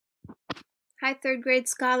Hi, third grade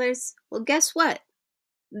scholars. Well, guess what?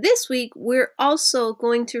 This week, we're also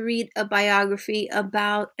going to read a biography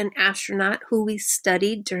about an astronaut who we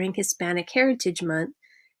studied during Hispanic Heritage Month,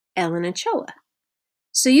 Ellen Ochoa.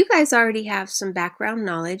 So, you guys already have some background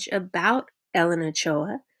knowledge about Ellen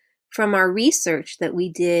Ochoa from our research that we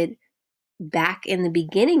did back in the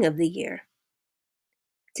beginning of the year.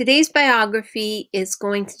 Today's biography is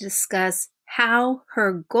going to discuss how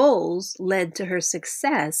her goals led to her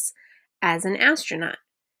success as an astronaut.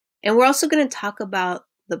 And we're also going to talk about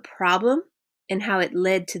the problem and how it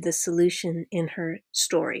led to the solution in her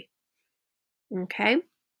story. Okay?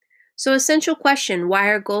 So, essential question: why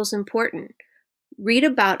are goals important? Read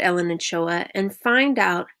about Ellen Ochoa and find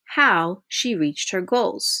out how she reached her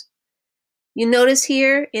goals. You notice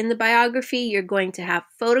here in the biography, you're going to have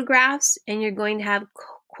photographs and you're going to have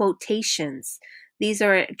quotations. These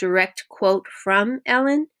are a direct quote from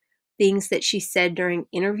Ellen, things that she said during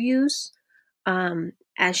interviews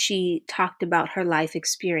as she talked about her life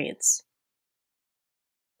experience.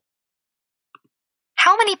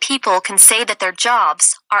 How many people can say that their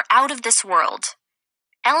jobs are out of this world?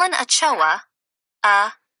 Ellen Ochoa,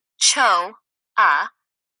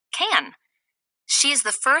 can. She is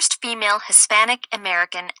the first female Hispanic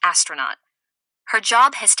American astronaut. Her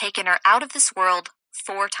job has taken her out of this world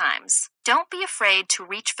 4 times. Don't be afraid to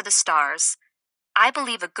reach for the stars. I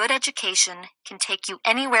believe a good education can take you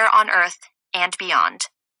anywhere on Earth and beyond.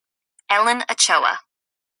 Ellen Ochoa.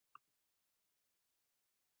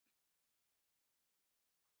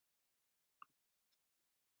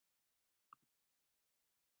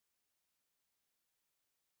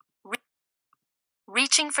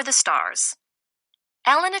 Reaching for the stars.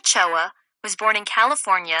 Ellen Ochoa was born in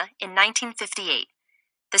California in 1958,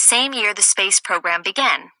 the same year the space program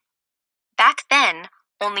began. Back then,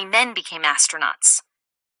 only men became astronauts.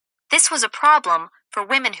 This was a problem for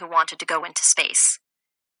women who wanted to go into space.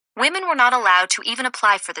 Women were not allowed to even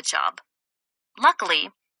apply for the job.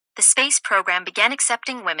 Luckily, the space program began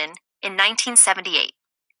accepting women in 1978.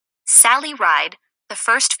 Sally Ride, the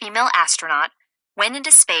first female astronaut, went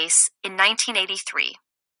into space in 1983.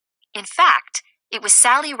 In fact, it was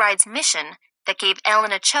Sally Ride's mission that gave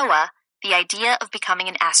Ellen Ochoa the idea of becoming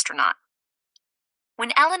an astronaut.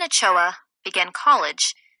 When Ellen Ochoa began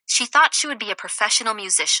college, she thought she would be a professional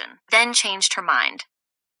musician, then changed her mind.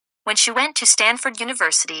 When she went to Stanford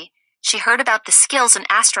University, she heard about the skills an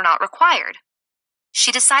astronaut required.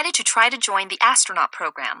 She decided to try to join the astronaut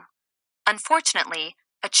program. Unfortunately,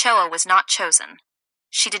 Ochoa was not chosen.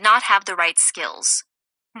 She did not have the right skills.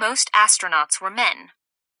 Most astronauts were men.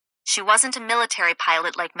 She wasn't a military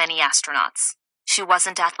pilot like many astronauts. She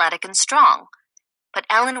wasn't athletic and strong. But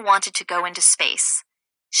Ellen wanted to go into space.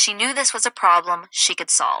 She knew this was a problem she could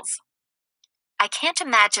solve. I can't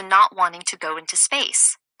imagine not wanting to go into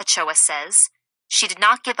space, Ochoa says. She did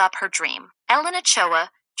not give up her dream. Ellen Ochoa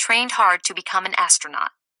trained hard to become an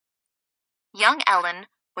astronaut. Young Ellen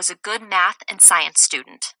was a good math and science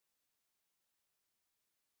student.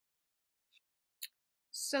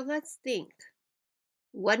 So let's think.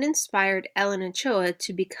 What inspired Ellen Ochoa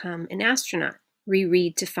to become an astronaut?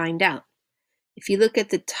 Reread to find out. If you look at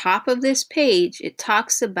the top of this page, it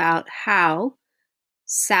talks about how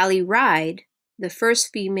Sally Ride, the first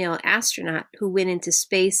female astronaut who went into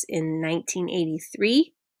space in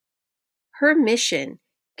 1983, her mission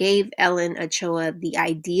gave Ellen Ochoa the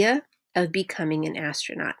idea of becoming an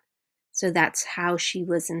astronaut. So that's how she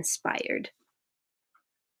was inspired.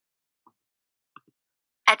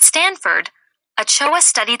 At Stanford, Ochoa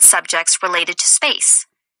studied subjects related to space.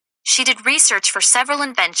 She did research for several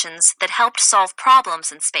inventions that helped solve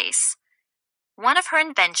problems in space. One of her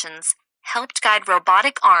inventions helped guide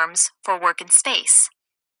robotic arms for work in space.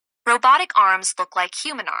 Robotic arms look like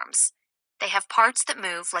human arms. They have parts that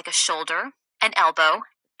move like a shoulder, an elbow,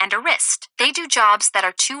 and a wrist. They do jobs that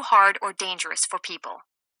are too hard or dangerous for people.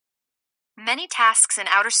 Many tasks in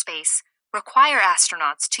outer space require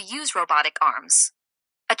astronauts to use robotic arms.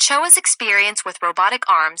 Ochoa's experience with robotic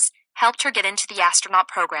arms helped her get into the astronaut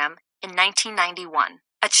program in 1991.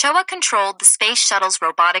 Ochoa controlled the space shuttle's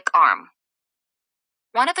robotic arm.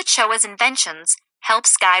 One of Ochoa's inventions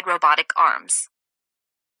helps guide robotic arms.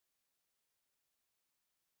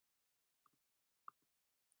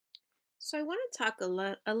 So I want to talk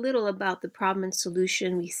a little about the problem and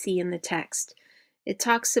solution we see in the text. It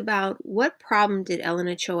talks about what problem did Ellen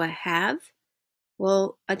Ochoa have?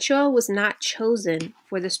 Well, Ochoa was not chosen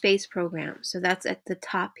for the space program, so that's at the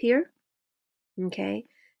top here. Okay,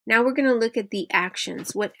 now we're going to look at the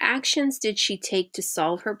actions. What actions did she take to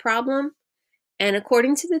solve her problem? And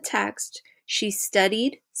according to the text, she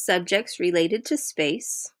studied subjects related to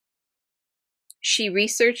space. She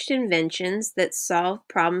researched inventions that solved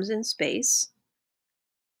problems in space,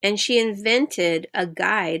 and she invented a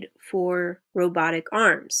guide for robotic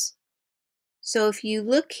arms. So if you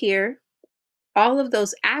look here, all of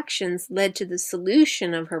those actions led to the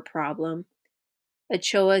solution of her problem.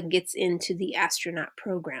 Ochoa gets into the astronaut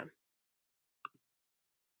program.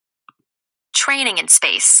 Training in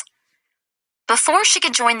space. Before she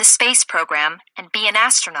could join the space program and be an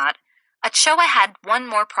astronaut, Ochoa had one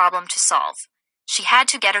more problem to solve. She had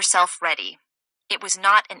to get herself ready. It was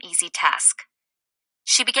not an easy task.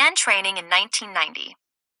 She began training in 1990.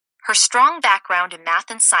 Her strong background in math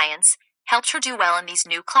and science helped her do well in these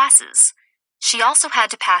new classes. She also had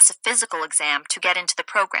to pass a physical exam to get into the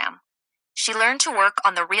program. She learned to work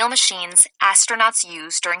on the real machines astronauts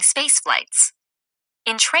use during space flights.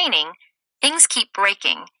 In training, things keep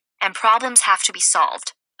breaking and problems have to be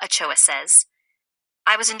solved, Ochoa says.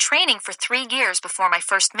 I was in training for 3 years before my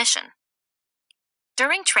first mission.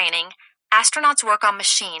 During training, astronauts work on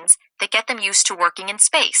machines that get them used to working in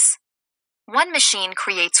space. One machine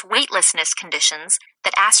creates weightlessness conditions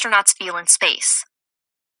that astronauts feel in space.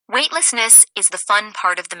 Weightlessness is the fun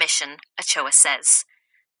part of the mission, Ochoa says.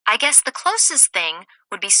 I guess the closest thing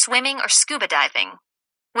would be swimming or scuba diving.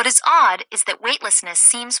 What is odd is that weightlessness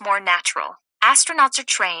seems more natural. Astronauts are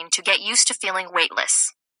trained to get used to feeling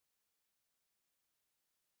weightless.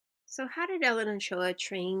 So how did Ellen Ochoa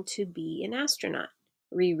train to be an astronaut?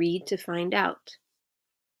 Reread to find out.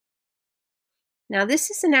 Now this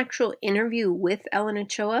is an actual interview with Ellen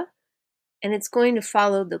Ochoa, and it's going to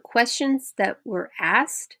follow the questions that were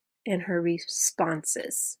asked and her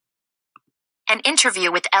responses. An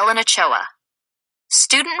interview with Ellen Ochoa.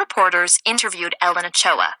 Student reporters interviewed Ellen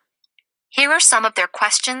Ochoa. Here are some of their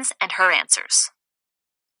questions and her answers.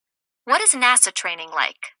 What is NASA training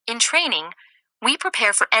like? In training, we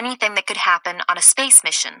prepare for anything that could happen on a space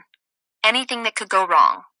mission, anything that could go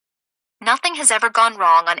wrong. Nothing has ever gone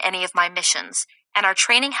wrong on any of my missions, and our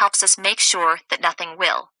training helps us make sure that nothing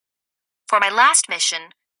will. For my last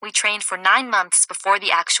mission, we trained for 9 months before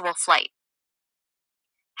the actual flight.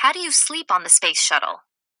 How do you sleep on the space shuttle?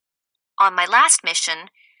 On my last mission,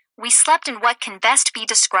 we slept in what can best be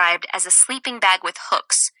described as a sleeping bag with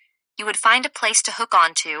hooks. You would find a place to hook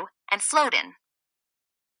onto and float in.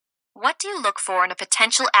 What do you look for in a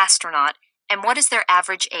potential astronaut, and what is their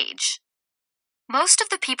average age? Most of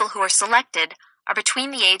the people who are selected are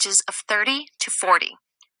between the ages of 30 to 40.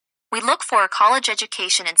 We look for a college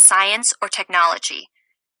education in science or technology.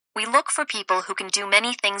 We look for people who can do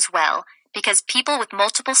many things well because people with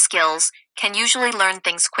multiple skills can usually learn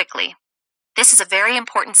things quickly. This is a very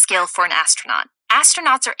important skill for an astronaut.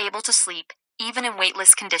 Astronauts are able to sleep even in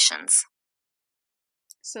weightless conditions.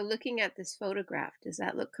 So looking at this photograph, does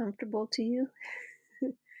that look comfortable to you?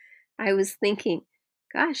 I was thinking,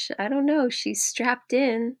 gosh, I don't know, she's strapped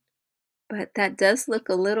in, but that does look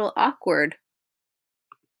a little awkward.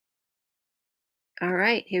 All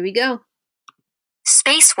right, here we go.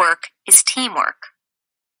 Space work is teamwork.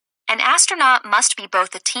 An astronaut must be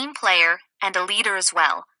both a team player and a leader as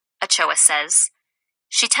well, Ochoa says.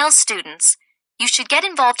 She tells students, you should get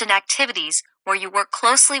involved in activities where you work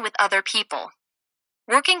closely with other people.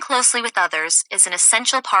 Working closely with others is an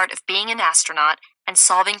essential part of being an astronaut and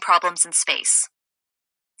solving problems in space.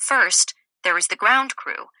 First, there is the ground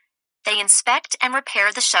crew. They inspect and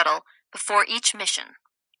repair the shuttle before each mission.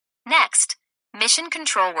 Next, mission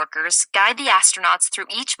control workers guide the astronauts through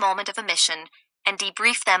each moment of a mission and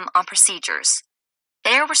debrief them on procedures.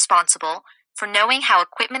 They are responsible for knowing how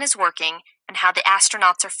equipment is working and how the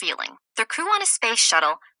astronauts are feeling. The crew on a space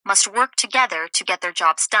shuttle must work together to get their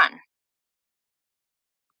jobs done.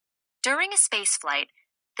 During a space flight,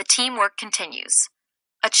 the teamwork continues.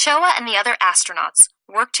 Ochoa and the other astronauts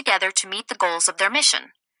work together to meet the goals of their mission.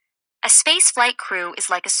 A space flight crew is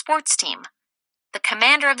like a sports team. The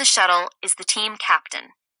commander of the shuttle is the team captain.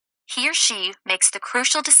 He or she makes the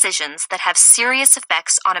crucial decisions that have serious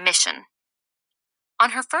effects on a mission.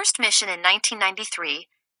 On her first mission in 1993,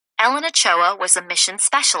 Ellen Ochoa was a mission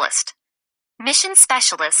specialist. Mission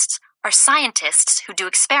specialists are scientists who do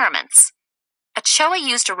experiments. Ochoa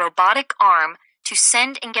used a robotic arm to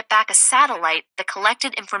send and get back a satellite that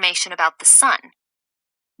collected information about the sun.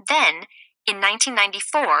 Then, in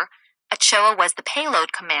 1994, Ochoa was the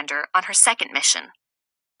payload commander on her second mission.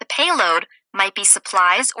 The payload might be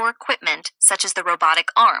supplies or equipment such as the robotic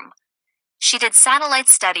arm. She did satellite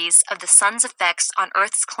studies of the sun's effects on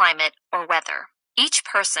Earth's climate or weather. Each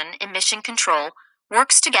person in mission control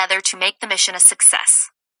works together to make the mission a success.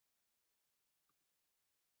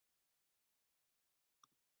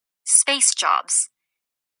 Space jobs.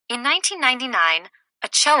 In 1999,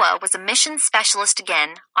 Ochoa was a mission specialist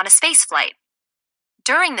again on a space flight.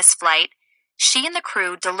 During this flight, she and the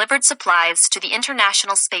crew delivered supplies to the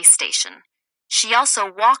International Space Station. She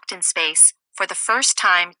also walked in space for the first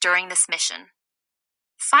time during this mission.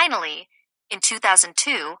 Finally, in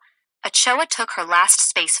 2002, Ochoa took her last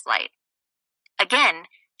space flight. Again,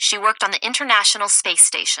 she worked on the International Space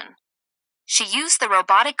Station. She used the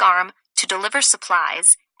robotic arm to deliver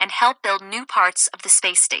supplies and help build new parts of the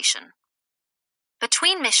space station.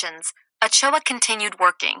 Between missions, Ochoa continued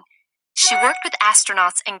working. She worked with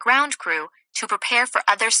astronauts and ground crew to prepare for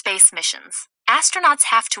other space missions. Astronauts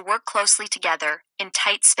have to work closely together in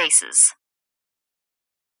tight spaces.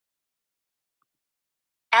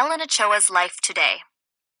 Ellen Ochoa's life today.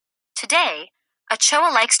 Today,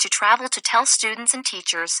 Ochoa likes to travel to tell students and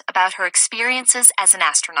teachers about her experiences as an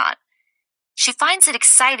astronaut. She finds it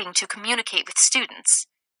exciting to communicate with students.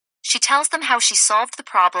 She tells them how she solved the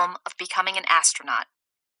problem of becoming an astronaut.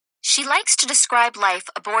 She likes to describe life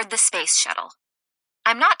aboard the space shuttle.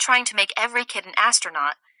 I'm not trying to make every kid an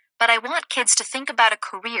astronaut, but I want kids to think about a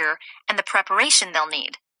career and the preparation they'll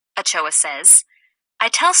need, Ochoa says. I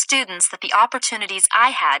tell students that the opportunities I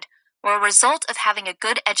had were a result of having a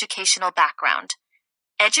good educational background.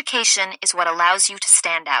 Education is what allows you to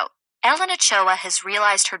stand out. Ellen Ochoa has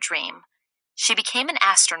realized her dream. She became an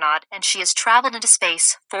astronaut and she has traveled into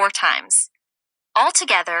space 4 times.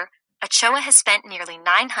 Altogether, Ochoa has spent nearly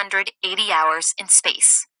 980 hours in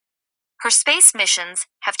space. Her space missions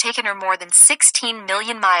have taken her more than 16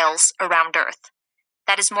 million miles around Earth.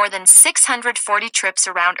 That is more than 640 trips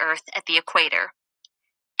around Earth at the equator.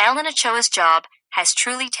 Ellen Ochoa's job has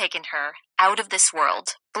truly taken her out of this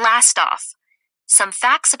world. Blast off. Some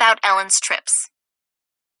facts about Ellen's trips.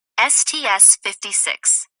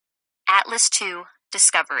 STS-56, Atlas II,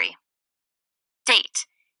 Discovery. Date,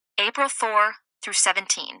 April 4 through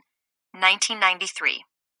 17, 1993.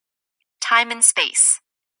 Time and space,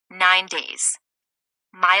 9 days.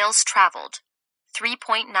 Miles traveled,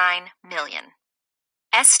 3.9 million.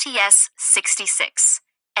 STS-66,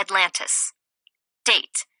 Atlantis.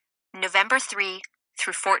 Date, November 3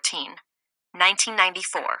 through 14,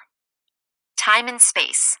 1994. Time and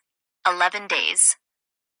space, 11 days.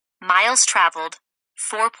 Miles traveled,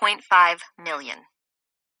 4.5 million.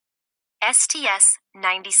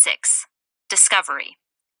 STS-96, Discovery.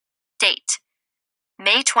 Date,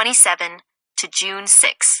 May 27 to June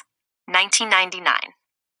 6, 1999.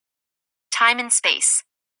 Time and space,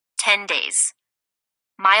 10 days.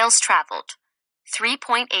 Miles traveled,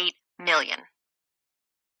 3.8 million.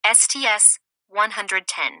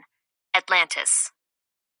 STS-110, Atlantis.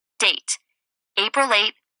 Date, April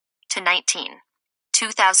 8 to 19,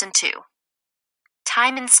 2002.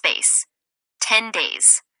 Time and space, 10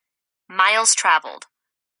 days. Miles traveled,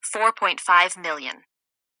 4.5 million.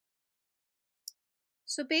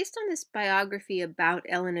 So based on this biography about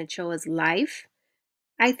Ellen Ochoa's life,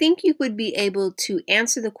 I think you would be able to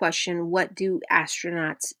answer the question, what do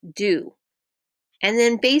astronauts do? And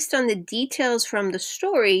then based on the details from the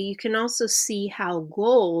story, you can also see how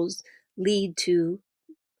goals lead to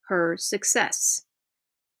her success.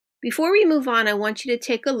 Before we move on, I want you to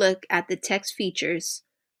take a look at the text features,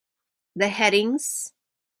 the headings,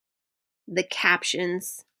 the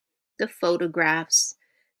captions, the photographs.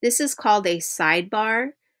 This is called a sidebar,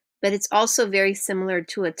 but it's also very similar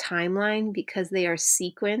to a timeline because they are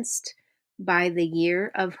sequenced by the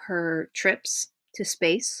year of her trips to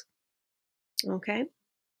space. Okay.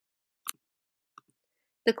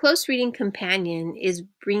 The close reading companion is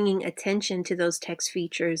bringing attention to those text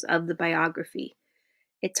features of the biography.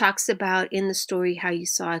 It talks about in the story how you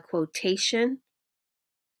saw a quotation,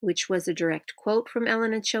 which was a direct quote from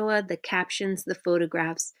Ellen Ochoa, the captions, the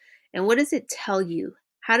photographs, and what does it tell you?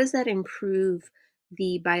 How does that improve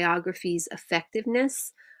the biography's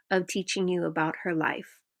effectiveness of teaching you about her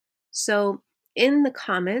life? So in the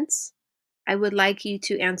comments, I would like you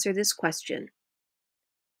to answer this question.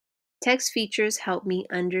 Text features help me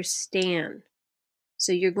understand.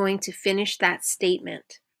 So you're going to finish that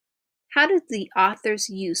statement. How does the author's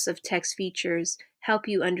use of text features help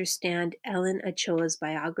you understand Ellen Ochoa's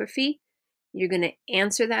biography? You're going to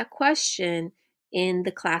answer that question in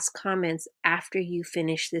the class comments after you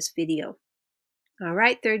finish this video. All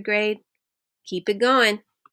right, third grade, keep it going.